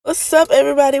What's up,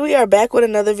 everybody? We are back with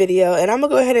another video, and I'm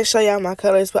gonna go ahead and show y'all my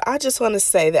colors, but I just want to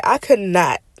say that I could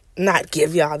not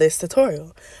give y'all this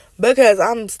tutorial because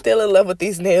I'm still in love with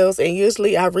these nails, and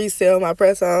usually I resell my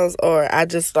press-ons or I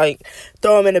just like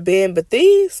throw them in a bin, but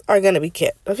these are gonna be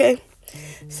kept, okay?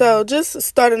 So just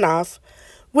starting off,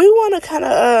 we want to kind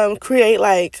of create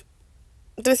like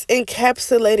this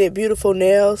encapsulated beautiful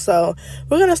nail. So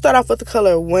we're gonna start off with the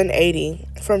color 180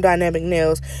 from Dynamic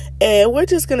Nails, and we're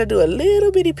just gonna do a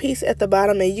little bitty piece at the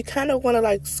bottom, and you kind of want to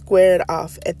like square it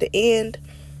off at the end.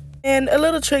 And a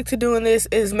little trick to doing this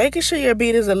is making sure your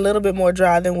bead is a little bit more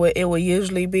dry than what it will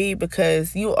usually be,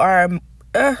 because you are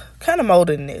kind of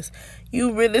molding this.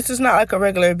 This is not like a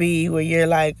regular bead where you're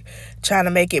like trying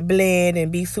to make it blend and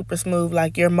be super smooth.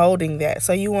 Like, you're molding that,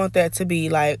 so you want that to be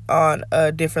like on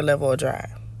a different level of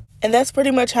dry. And that's pretty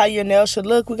much how your nail should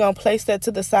look. We're going to place that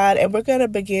to the side, and we're going to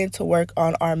begin to work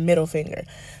on our middle finger.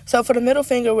 So for the middle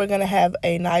finger, we're going to have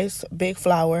a nice big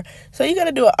flower. So you're going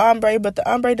to do an ombre, but the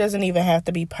ombre doesn't even have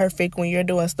to be perfect when you're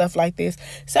doing stuff like this.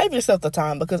 Save yourself the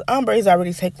time, because ombres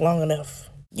already take long enough.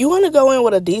 You want to go in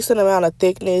with a decent amount of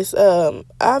thickness.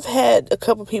 I've had a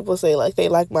couple people say like they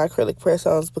like my acrylic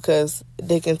press-ons because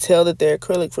they can tell that they're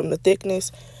acrylic from the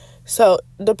thickness. So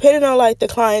depending on like the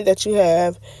client that you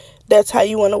have, that's how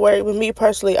you want to work. With me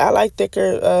personally, I like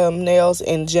thicker nails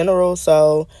in general,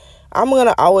 so I'm going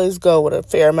to always go with a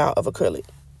fair amount of acrylic.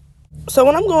 So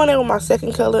when I'm going in with my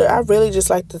second color, I really just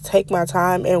like to take my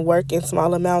time and work in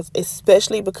small amounts,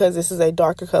 especially because this is a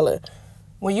darker color.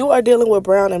 When you are dealing with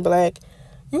brown and black,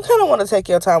 you kind of want to take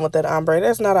your time with that ombre.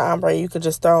 That's not an ombre you could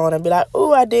just throw on and be like,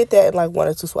 ooh, I did that in like 1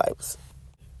 or 2 swipes.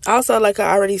 Also, like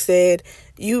I already said,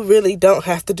 you really don't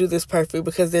have to do this perfect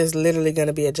because there's literally going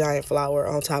to be a giant flower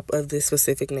on top of this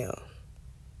specific nail.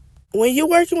 When you're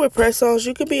working with press-ons,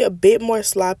 you can be a bit more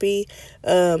sloppy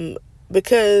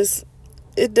because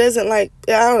it doesn't like,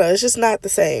 I don't know, it's just not the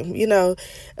same. You know,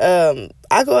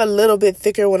 I go a little bit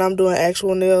thicker when I'm doing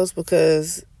actual nails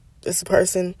because it's a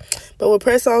person. But with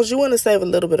press-ons, you want to save a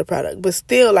little bit of product. But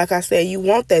still, like I said, you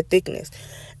want that thickness.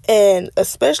 And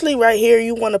especially right here,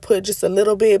 you want to put just a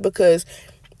little bit because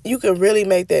you can really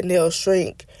make that nail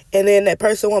shrink, and then that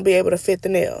person won't be able to fit the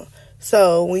nail.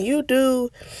 So when you do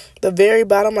the very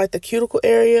bottom, like the cuticle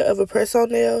area of a press-on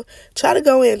nail, try to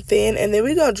go in thin, and then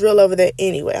we're going to drill over that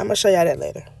anyway. I'm going to show y'all that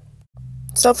later.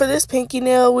 So for this pinky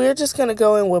nail, we're just going to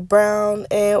go in with brown,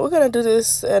 and we're going to do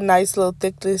this a nice little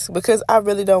thickness because I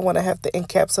really don't want to have to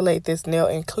encapsulate this nail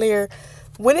in clear.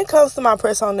 When it comes to my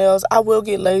press-on nails, I will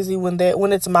get lazy when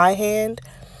it's my hand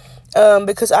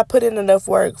because I put in enough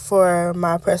work for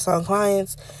my press-on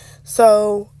clients.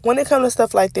 So when it comes to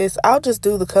stuff like this, I'll just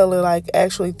do the color like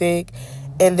actually thick,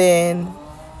 and then,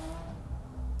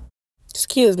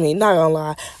 excuse me, not gonna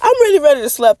lie, I'm really ready to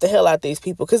slap the hell out these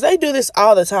people because they do this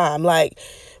all the time. Like,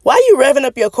 why are you revving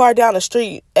up your car down the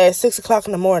street at 6 o'clock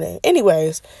in the morning?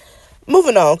 Anyways,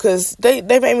 moving on because they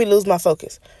made me lose my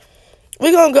focus.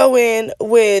 We're going to go in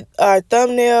with our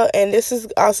thumbnail, and this is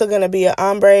also going to be an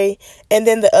ombre, and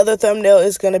then the other thumbnail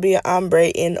is going to be an ombre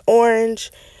in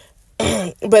orange,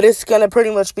 but it's going to pretty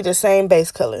much be the same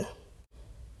base color.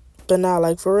 But now,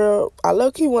 like, for real, I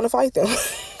low-key want to fight them.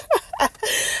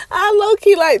 I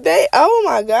low-key, like, oh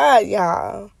my God,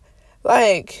 y'all.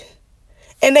 Like,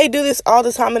 and they do this all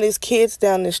the time, and there's kids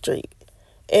down the street.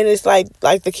 And it's like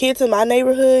the kids in my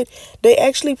neighborhood, they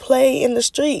actually play in the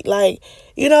street. Like,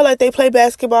 you know, like they play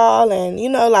basketball and, you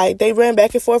know, like they run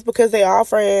back and forth because they are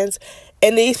friends.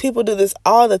 And these people do this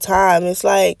all the time. It's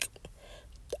like,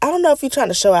 I don't know if you're trying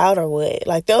to show out or what.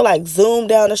 Like, they'll like zoom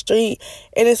down the street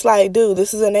and it's like, dude,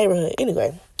 this is a neighborhood.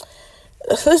 Anyway,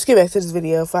 let's get back to this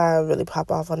video if I really pop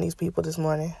off on these people this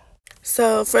morning.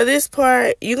 So for this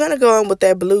part, you're going to go in with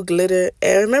that blue glitter.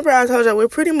 And remember, I told you we're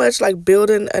pretty much like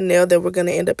building a nail that we're going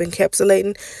to end up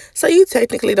encapsulating. So you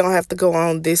technically don't have to go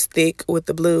on this thick with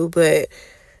the blue. But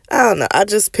I don't know. I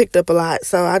just picked up a lot,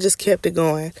 so I just kept it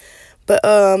going. But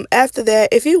after that,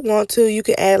 if you want to, you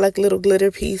can add like little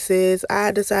glitter pieces. I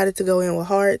decided to go in with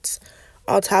hearts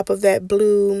on top of that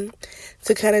blue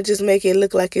to kind of just make it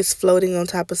look like it's floating on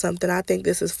top of something. I think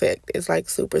this effect is like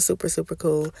super, super, super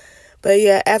cool. But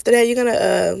yeah, after that, you're going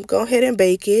to go ahead and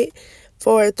bake it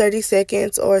for 30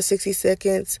 seconds or 60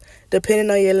 seconds,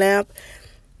 depending on your lamp.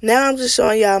 Now I'm just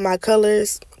showing y'all my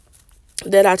colors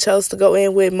that I chose to go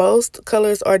in with. Most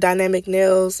colors are Dynamic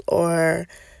Nails or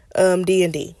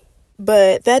D&D.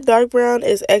 But that dark brown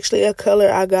is actually a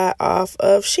color I got off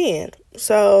of Shein.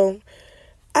 So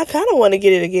I kind of want to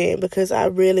get it again because I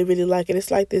really, really like it.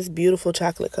 It's like this beautiful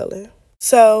chocolate color.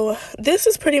 So this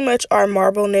is pretty much our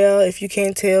marble nail, if you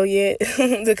can't tell yet,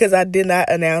 because I did not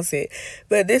announce it.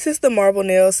 But this is the marble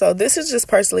nail. So this is just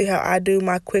personally how I do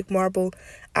my quick marble.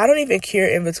 I don't even cure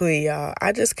in between, y'all.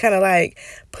 I just kind of like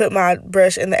put my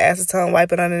brush in the acetone,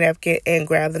 wipe it on the napkin, and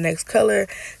grab the next color,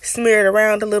 smear it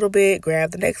around a little bit,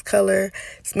 grab the next color,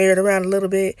 smear it around a little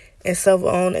bit, and so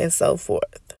on and so forth.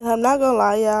 And I'm not gonna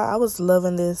lie, y'all, I was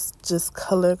loving this just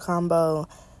color combo,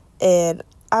 and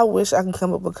I wish I could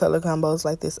come up with color combos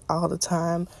like this all the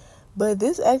time, but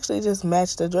this actually just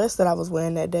matched the dress that I was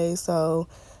wearing that day, so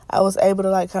I was able to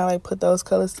like kind of like put those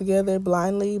colors together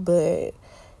blindly. But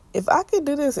if I could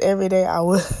do this every day, I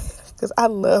would, because I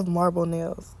love marble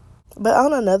nails. But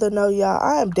on another note, y'all,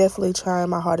 I am definitely trying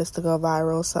my hardest to go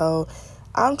viral, so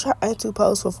I'm trying to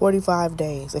post for 45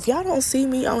 days. If y'all don't see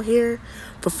me on here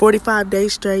for 45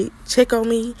 days straight, check on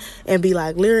me and be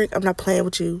like, Lyric, I'm not playing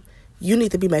with you. You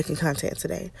need to be making content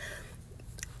today.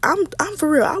 I'm for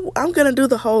real. I'm going to do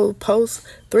the whole post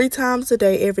 3 times a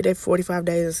day, every day for 45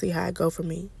 days and see how it go for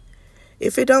me.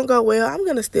 If it don't go well, I'm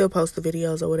going to still post the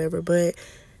videos or whatever, but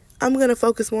I'm going to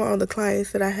focus more on the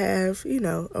clients that I have, you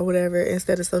know, or whatever,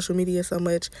 instead of social media so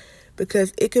much,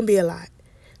 because it can be a lot.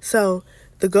 So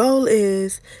the goal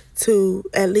is to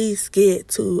at least get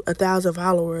to 1,000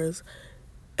 followers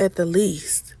at the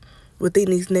least within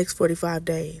these next 45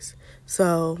 days.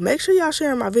 So make sure y'all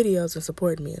sharing my videos and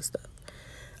supporting me and stuff.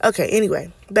 Okay,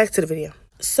 anyway, back to the video.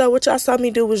 So what y'all saw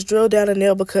me do was drill down a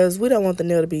nail because we don't want the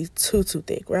nail to be too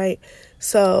thick, right?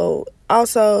 So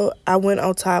also I went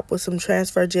on top with some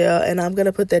transfer gel, and I'm going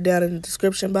to put that down in the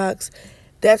description box.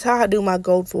 That's how I do my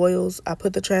gold foils. I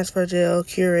put the transfer gel,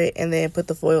 cure it, and then put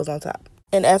the foils on top.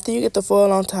 And after you get the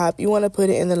foil on top, you want to put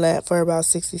it in the lamp for about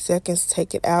 60 seconds,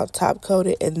 take it out, top coat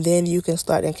it, and then you can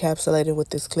start encapsulating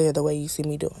with this clear the way you see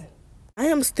me doing. I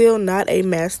am still not a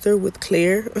master with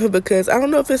clear because I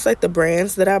don't know if it's like the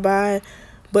brands that I buy,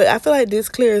 but I feel like this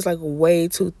clear is like way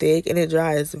too thick and it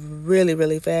dries really,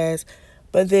 really fast.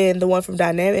 But then the one from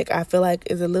Dynamic, I feel like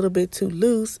is a little bit too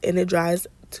loose and it dries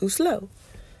too slow.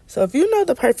 So if you know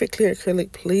the perfect clear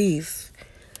acrylic, please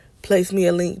place me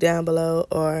a link down below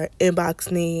or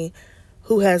inbox me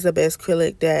who has the best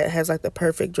acrylic that has like the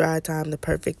perfect dry time, the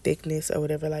perfect thickness or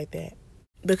whatever like that.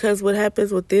 Because what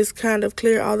happens with this kind of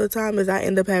clear all the time is I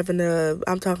end up having to,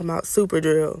 I'm talking about super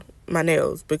drill my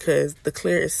nails because the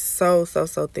clear is so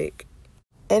thick.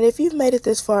 And if you've made it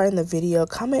this far in the video,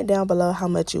 comment down below how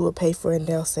much you would pay for a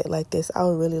nail set like this. I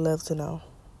would really love to know.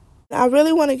 I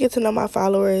really want to get to know my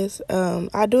followers.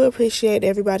 I do appreciate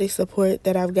everybody's support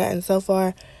that I've gotten so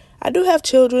far. I do have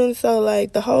children, so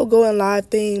like the whole going live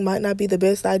thing might not be the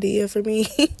best idea for me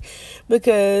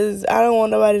because I don't want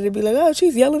nobody to be like, oh,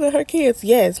 she's yelling at her kids.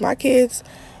 Yes, my kids,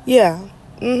 yeah.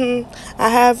 I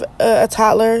have a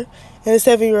toddler and a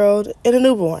 7-year-old and a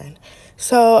newborn.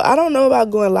 So I don't know about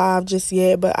going live just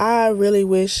yet, but I really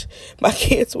wish my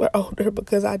kids were older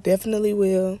because I definitely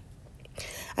will.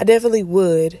 I definitely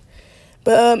would.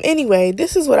 But anyway,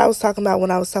 this is what I was talking about when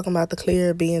I was talking about the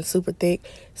clear being super thick.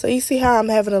 So you see how I'm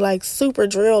having to like super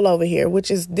drill over here,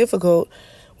 which is difficult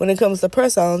when it comes to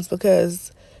press-ons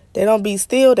because they don't be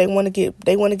still. They want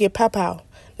to get pow-pow.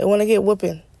 They want to get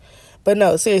whooping. But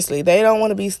no, seriously, they don't want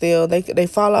to be still. They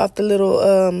fall off the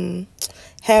little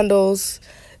handles.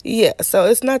 Yeah, so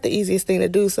it's not the easiest thing to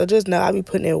do. So just know I'll be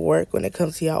putting in work when it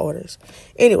comes to y'all orders.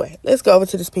 Anyway, let's go over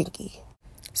to this pinky.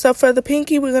 So for the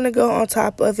pinky, we're going to go on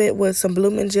top of it with some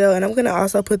blooming gel. And I'm going to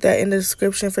also put that in the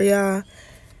description for y'all.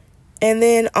 And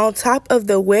then on top of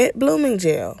the wet blooming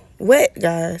gel, wet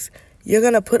guys, you're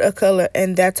going to put a color.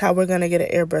 And that's how we're going to get an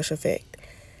airbrush effect.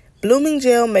 Blooming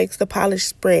gel makes the polish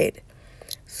spread.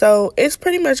 So it's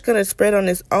pretty much going to spread on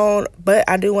its own. But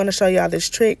I do want to show y'all this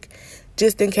trick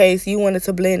just in case you wanted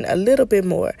to blend a little bit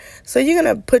more. So you're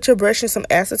going to put your brush in some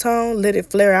acetone, let it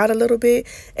flare out a little bit,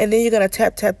 and then you're going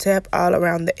to tap all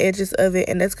around the edges of it,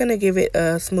 and that's going to give it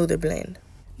a smoother blend.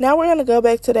 Now we're going to go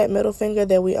back to that middle finger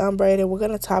that we ombre-ed. We're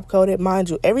going to top coat it. Mind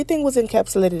you, everything was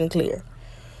encapsulated in clear.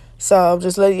 So I'm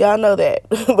just letting y'all know that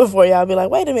before y'all be like,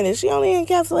 wait a minute, she only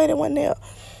encapsulated one nail.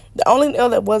 The only nail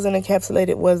that wasn't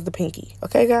encapsulated was the pinky.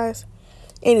 Okay, guys?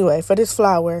 Anyway, for this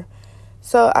flower,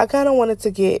 so I kind of wanted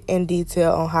to get in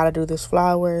detail on how to do this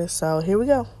flower. So here we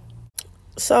go.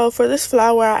 So for this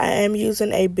flower, I am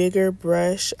using a bigger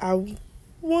brush. I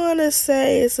want to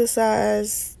say it's a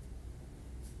size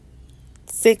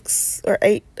 6 or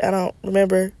 8. I don't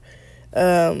remember.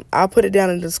 I'll put it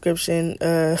down in the description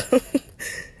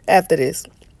after this.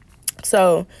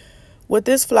 So with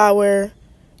this flower,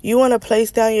 you want to place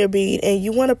down your bead and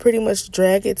you want to pretty much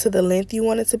drag it to the length you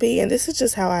want it to be. And this is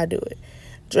just how I do it.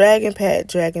 Drag and pat,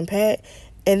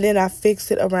 and then I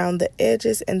fix it around the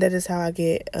edges, and that is how I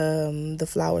get the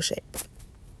flower shape.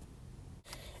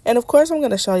 And of course I'm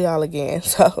going to show y'all again,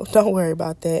 so don't worry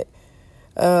about that.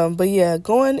 But yeah,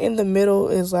 going in the middle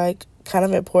is like kind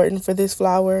of important for this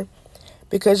flower,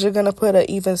 because you're going to put an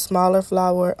even smaller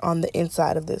flower on the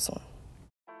inside of this one.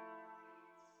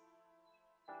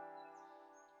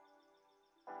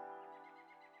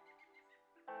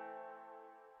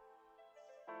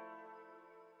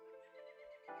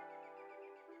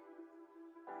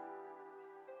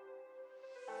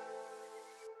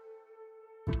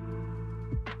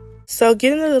 So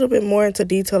getting a little bit more into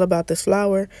detail about this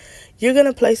flower, you're going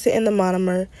to place it in the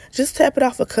monomer. Just tap it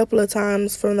off a couple of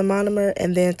times from the monomer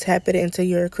and then tap it into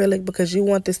your acrylic, because you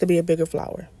want this to be a bigger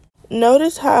flower.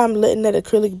 Notice how I'm letting that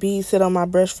acrylic bead sit on my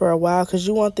brush for a while, because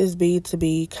you want this bead to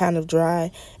be kind of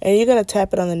dry. And you're going to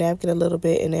tap it on the napkin a little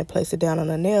bit and then place it down on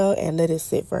a nail and let it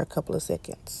sit for a couple of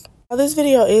seconds. Now this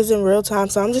video is in real time,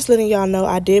 so I'm just letting y'all know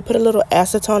I did put a little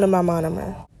acetone in my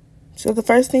monomer. So the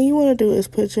first thing you want to do is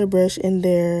put your brush in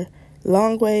there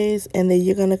long ways, and then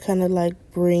you're going to kind of like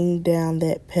bring down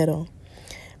that petal.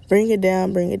 Bring it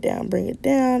down, bring it down, bring it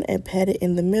down, and pat it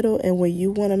in the middle. And when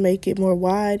you want to make it more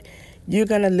wide, you're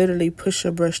going to literally push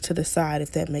your brush to the side,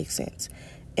 if that makes sense.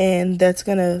 And that's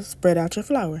going to spread out your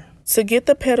flower. To get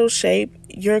the petal shape,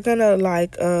 you're going to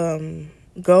like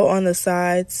go on the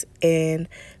sides and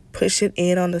push it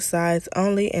in on the sides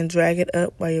only, and drag it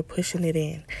up while you're pushing it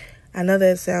in. I know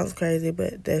that sounds crazy,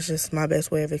 but that's just my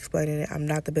best way of explaining it. I'm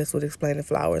not the best with explaining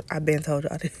flowers. I've been told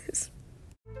y'all this.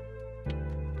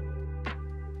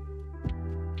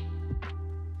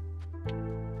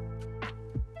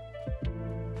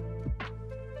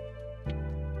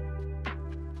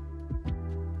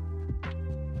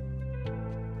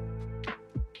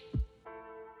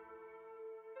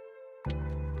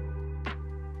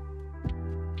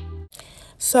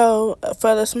 So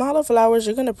for the smaller flowers,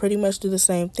 you're going to pretty much do the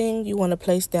same thing. You want to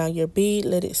place down your bead,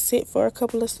 let it sit for a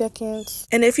couple of seconds.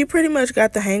 And if you pretty much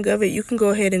got the hang of it, you can go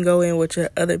ahead and go in with your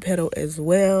other petal as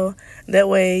well. That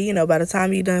way, you know, by the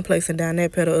time you're done placing down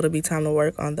that petal, it'll be time to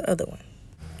work on the other one.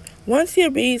 Once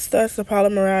your bead starts to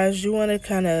polymerize, you want to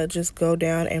kind of just go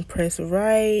down and press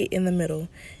right in the middle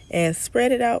and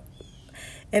spread it out.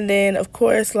 And then, of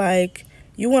course, like,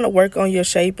 you want to work on your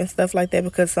shape and stuff like that,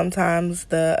 because sometimes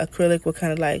the acrylic will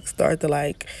kind of like start to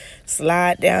like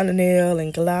slide down the nail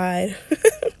and glide.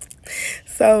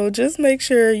 So just make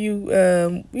sure you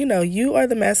know, you are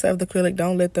the master of the acrylic.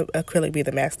 Don't let the acrylic be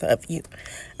the master of you.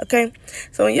 Okay,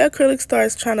 so when your acrylic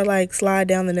starts trying to like slide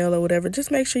down the nail or whatever, just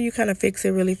make sure you kind of fix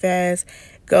it really fast.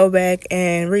 Go back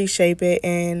and reshape it.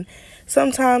 And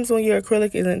sometimes when your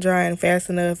acrylic isn't drying fast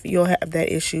enough, you'll have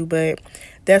that issue, but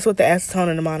that's what the acetone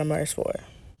and the monomer is for.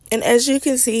 And as you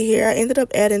can see here, I ended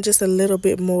up adding just a little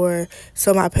bit more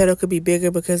so my petal could be bigger,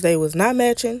 because they was not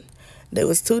matching. There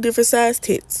was two different size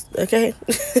tits, okay?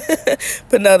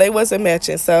 But no, they wasn't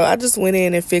matching. So I just went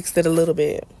in and fixed it a little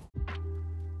bit.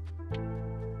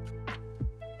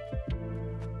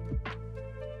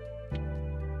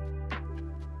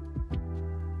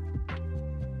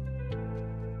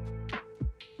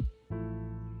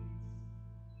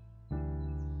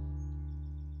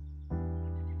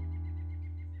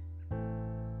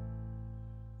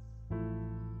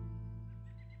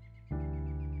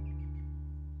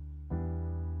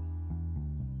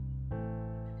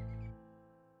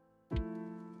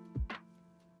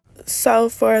 So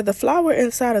for the flower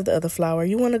inside of the other flower,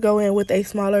 you want to go in with a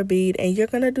smaller bead, and you're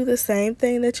going to do the same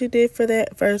thing that you did for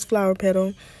that first flower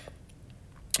petal.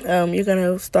 You're going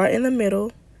to start in the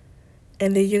middle,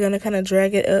 and then you're going to kind of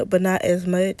drag it up, but not as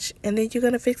much. And then you're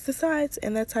going to fix the sides,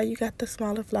 and that's how you got the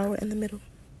smaller flower in the middle.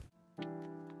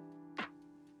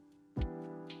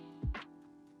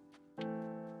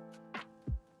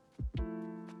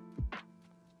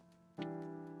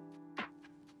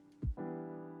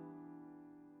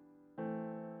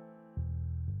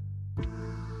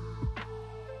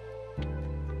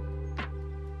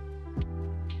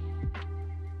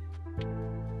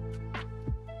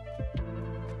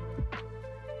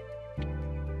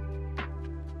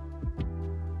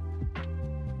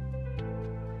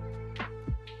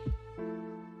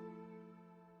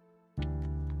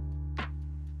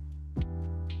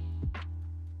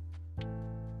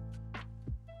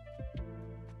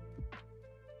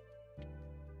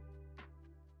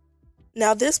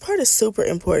 Now this part is super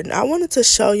important. I wanted to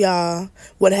show y'all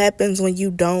what happens when you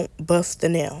don't buff the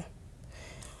nail.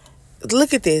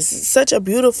 Look at this. Such a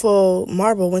beautiful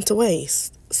marble went to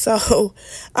waste. So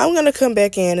I'm going to come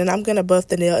back in and I'm going to buff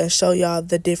the nail and show y'all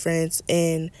the difference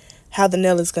in how the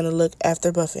nail is going to look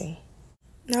after buffing.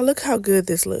 Now look how good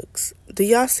this looks. Do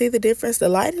y'all see the difference? The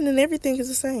lighting and everything is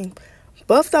the same.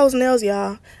 Buff those nails,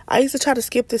 y'all. I used to try to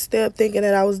skip this step thinking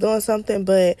that I was doing something,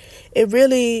 but it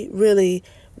really, really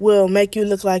will make you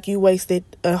look like you wasted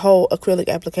a whole acrylic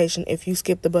application if you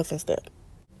skip the buffing step.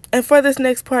 And for this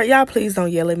next part, y'all please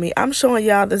don't yell at me. I'm showing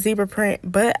y'all the zebra print,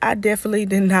 but I definitely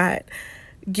did not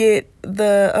get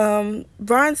the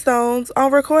rhinestones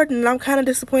on recording. And I'm kind of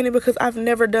disappointed because I've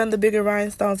never done the bigger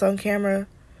rhinestones on camera.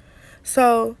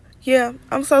 So yeah,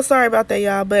 I'm so sorry about that,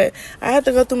 y'all, but I had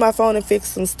to go through my phone and fix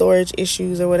some storage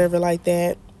issues or whatever like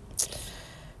that.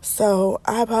 So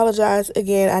I apologize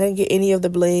again. I didn't get any of the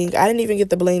bling. I didn't even get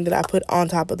the bling that I put on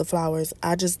top of the flowers.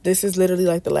 This is literally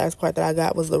like the last part that I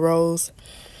got was the rose.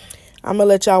 I'm gonna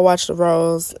let y'all watch the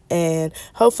rose, and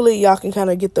hopefully y'all can kind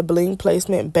of get the bling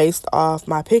placement based off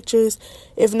my pictures.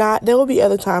 If not, there will be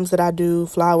other times that I do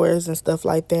flowers and stuff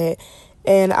like that,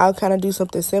 and I'll kind of do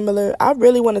something similar. I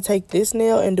really want to take this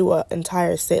nail and do an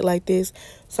entire set like this,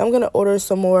 so I'm going to order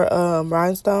some more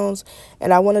rhinestones,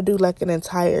 and I want to do like an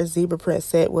entire zebra print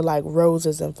set with like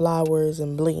roses and flowers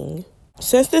and bling.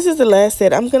 Since this is the last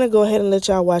set, I'm going to go ahead and let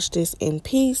y'all watch this in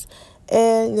peace,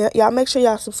 and y'all make sure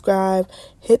y'all subscribe,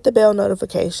 hit the bell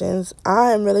notifications.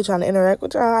 I am really trying to interact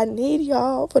with y'all. I need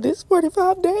y'all for this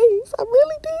 45 days. I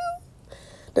really do.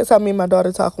 That's how me and my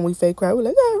daughter talk when we fake cry. We're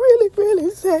like, I'm really,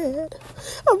 really sad.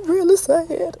 I'm really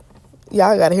sad.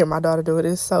 Y'all gotta hear my daughter do it.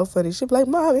 It's so funny. She'll be like,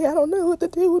 Mommy, I don't know what to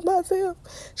do with myself.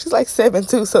 She's like 7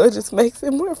 too, so it just makes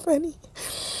it more funny.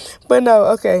 But no,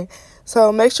 okay.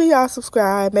 So make sure y'all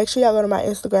subscribe. Make sure y'all go to my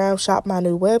Instagram, shop my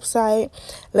new website.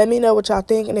 Let me know what y'all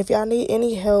think. And if y'all need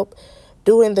any help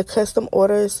doing the custom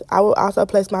orders, I will also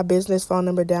place my business phone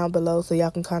number down below so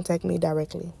y'all can contact me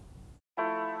directly.